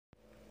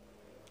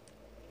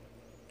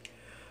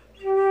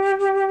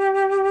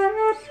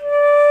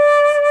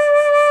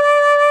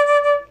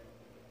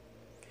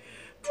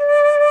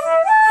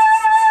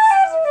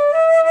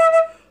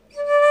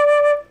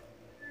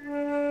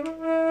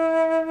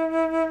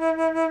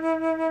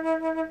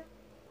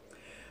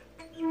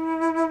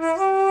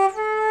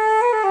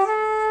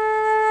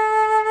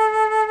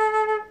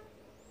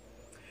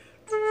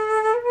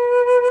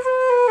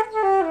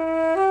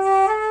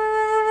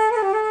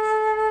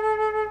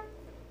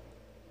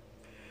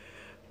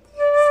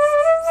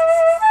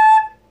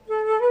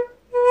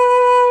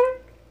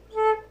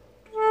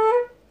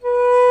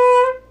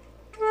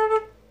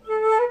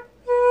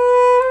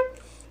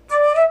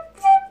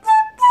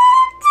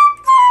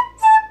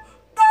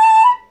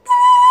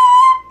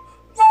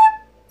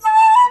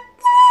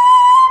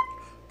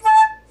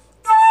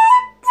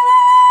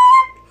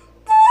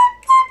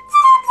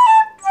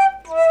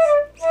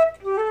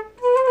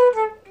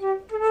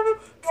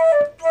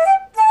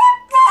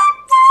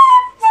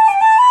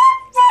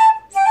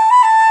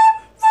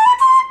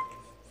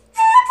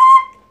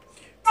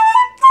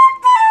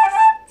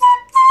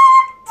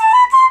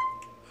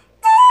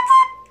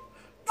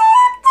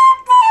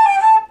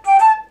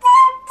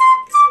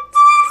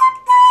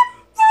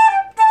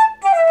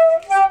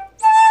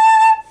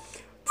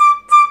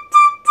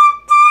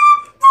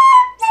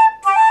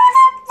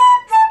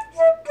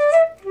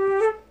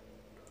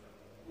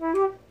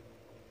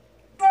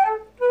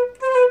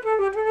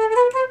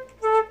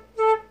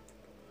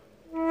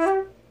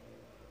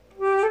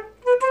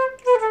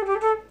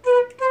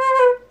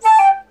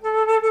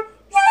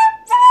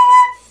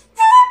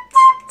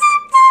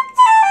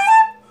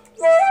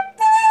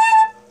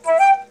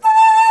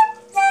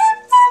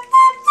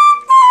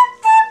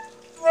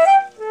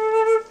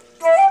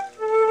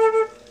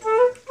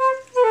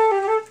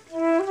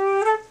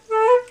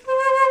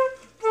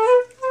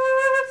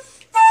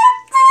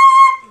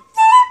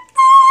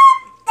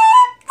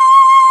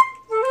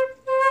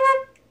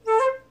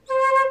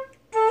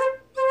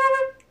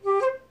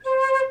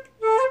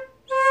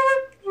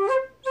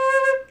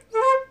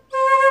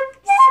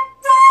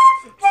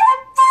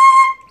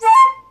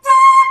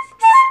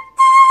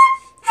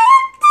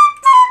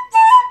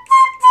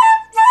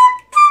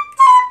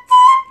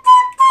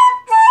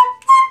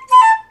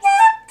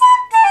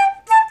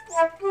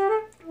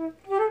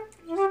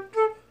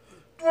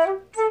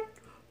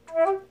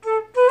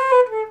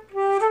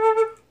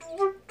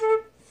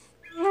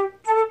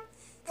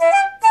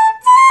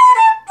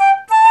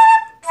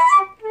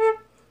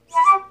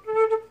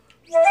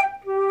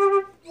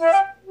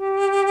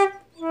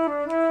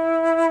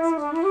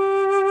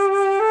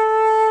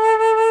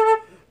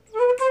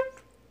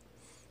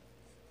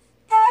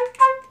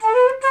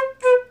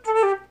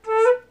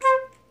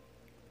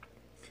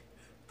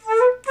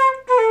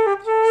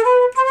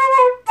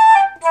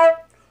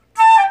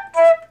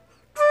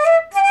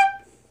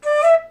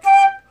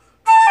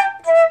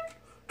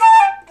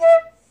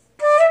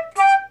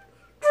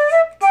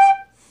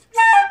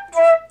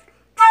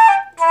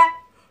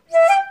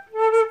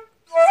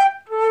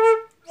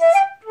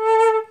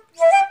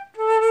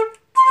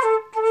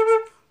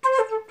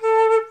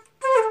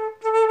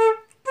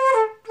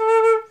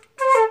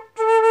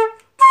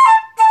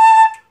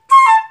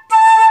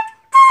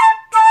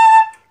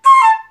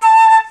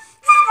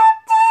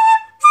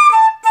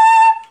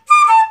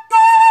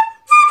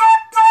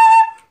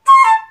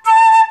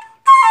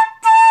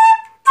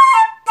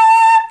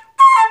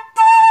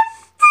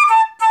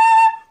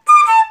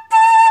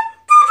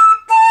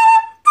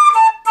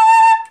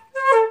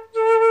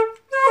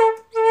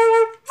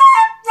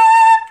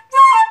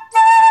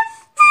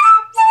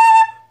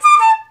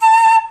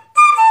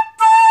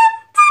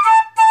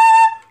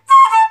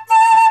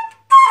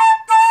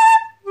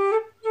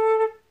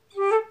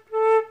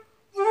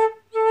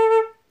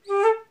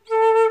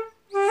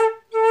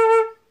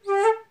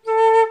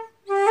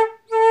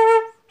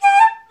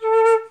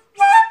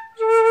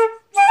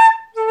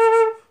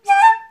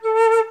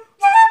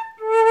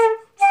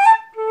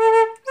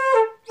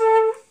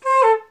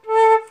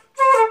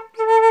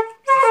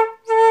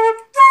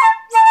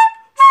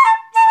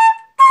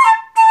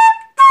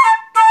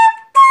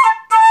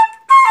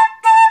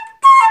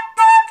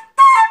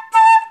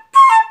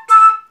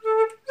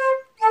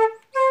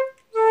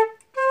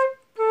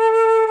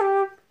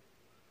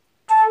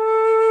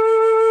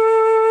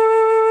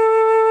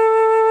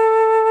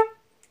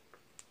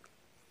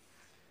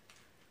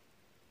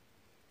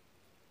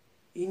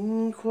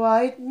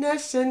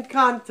quietness and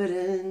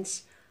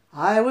confidence.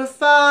 I will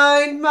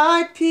find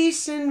my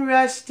peace and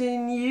rest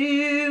in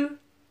you.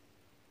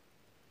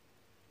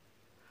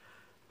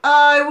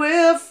 I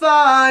will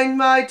find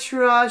my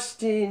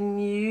trust in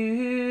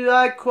you.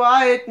 I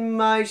quiet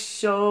my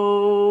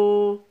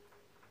soul.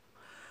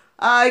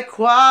 I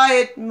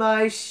quiet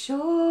my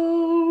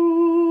soul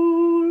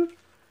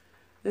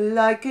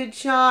like a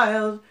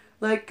child,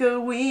 like a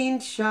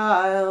weaned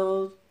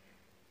child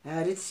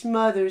at its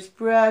mother's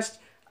breast.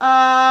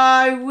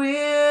 I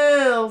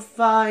will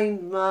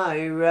find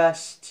my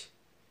rest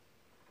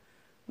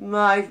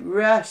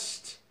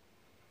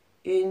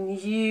in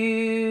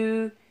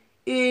you.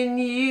 In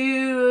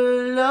you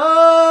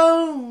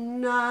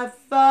alone I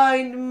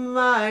find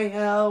my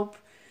help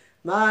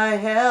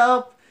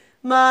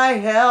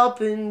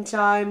in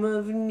time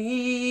of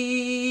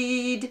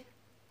need.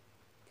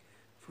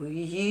 For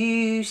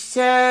you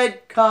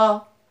said,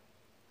 call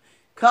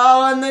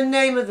on the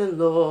name of the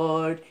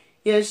Lord.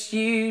 Yes,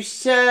 you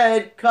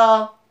said,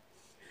 call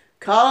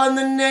on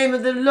the name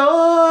of the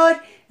Lord.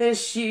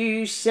 Yes,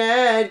 you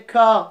said,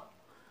 call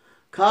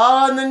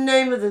on the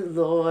name of the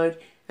Lord,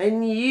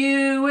 and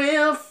you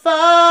will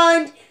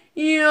find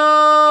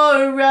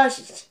your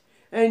rest,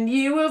 and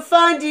you will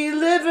find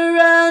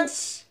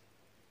deliverance,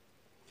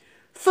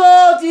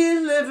 full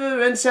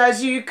deliverance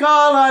as you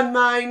call on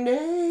my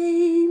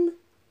name.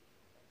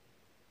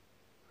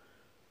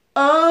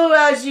 Oh,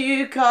 as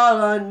you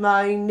call on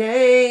my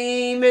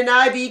name, and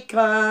I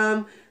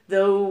become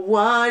the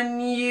one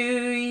you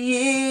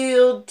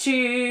yield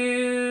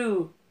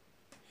to.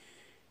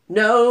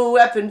 No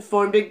weapon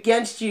formed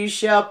against you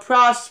shall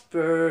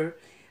prosper.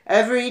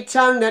 Every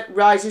tongue that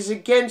rises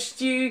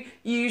against you,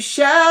 you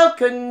shall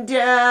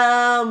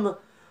condemn.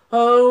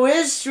 O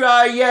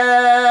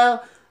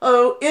Israel,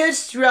 O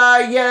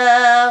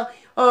Israel,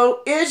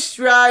 O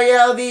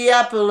Israel, the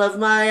apple of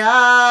my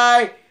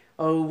eye.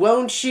 Oh,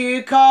 won't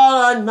you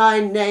call on my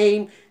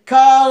name,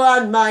 call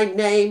on my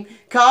name,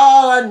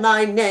 call on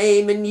my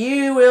name, and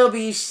you will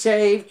be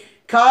saved.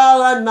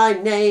 Call on my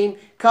name,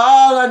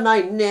 call on my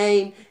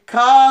name,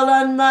 call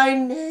on my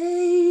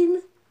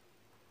name.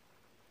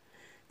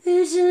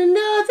 There's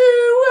another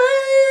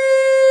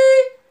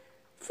way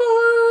for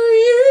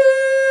you.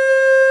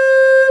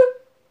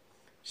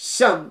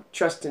 Some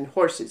trust in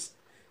horses,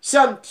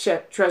 some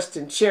trust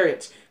in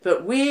chariots,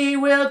 but we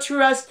will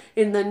trust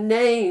in the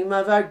name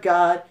of our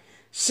God.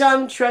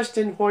 Some trust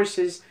in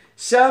horses,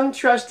 some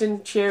trust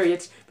in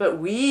chariots, but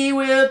we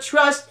will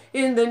trust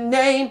in the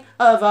name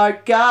of our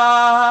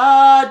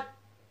God.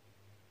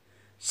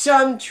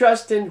 Some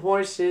trust in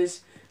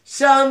horses,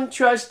 some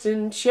trust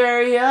in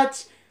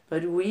chariots,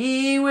 but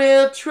we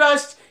will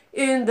trust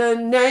in the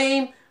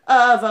name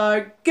of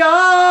our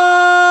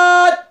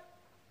God.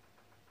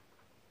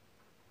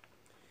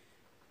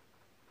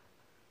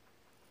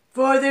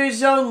 For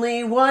there's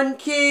only one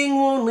King,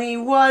 only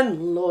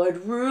one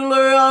Lord,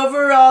 ruler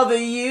over all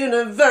the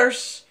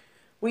universe.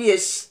 We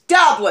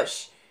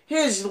establish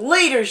His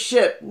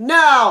leadership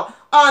now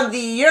on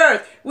the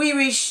earth. We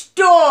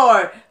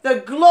restore the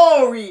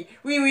glory.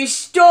 We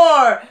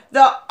restore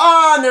the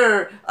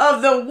honor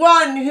of the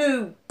one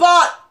who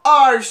bought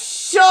our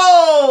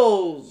souls.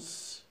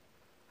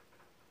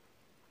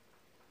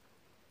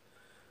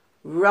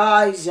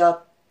 Rise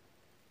up.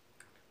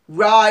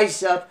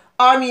 Rise up.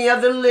 Army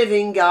of the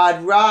living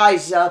God,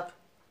 rise up.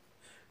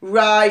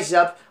 Rise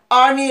up.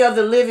 Army of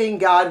the living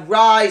God,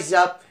 rise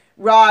up.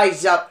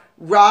 Rise up.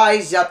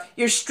 Rise up.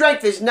 Your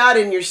strength is not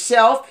in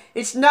yourself.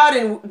 It's not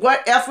in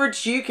what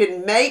efforts you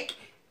can make.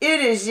 It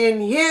is in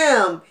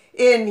Him.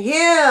 In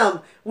Him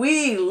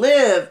we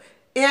live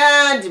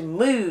and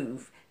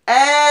move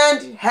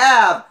and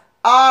have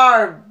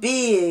our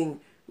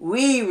being.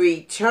 We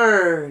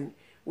return.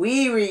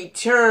 We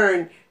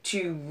return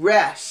to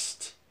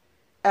rest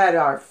at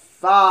our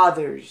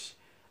Father's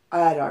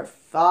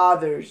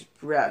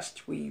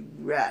breast. We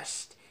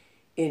rest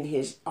in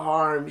His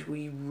arms.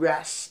 We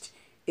rest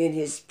in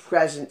His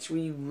presence.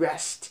 We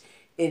rest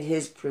in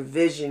His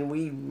provision.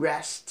 We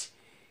rest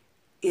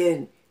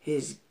in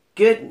His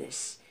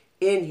goodness,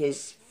 in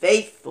His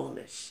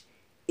faithfulness,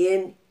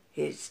 in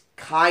His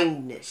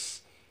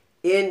kindness,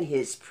 in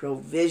His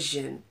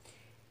provision.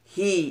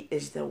 He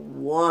is the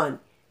one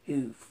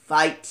who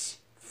fights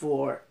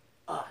for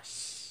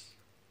us.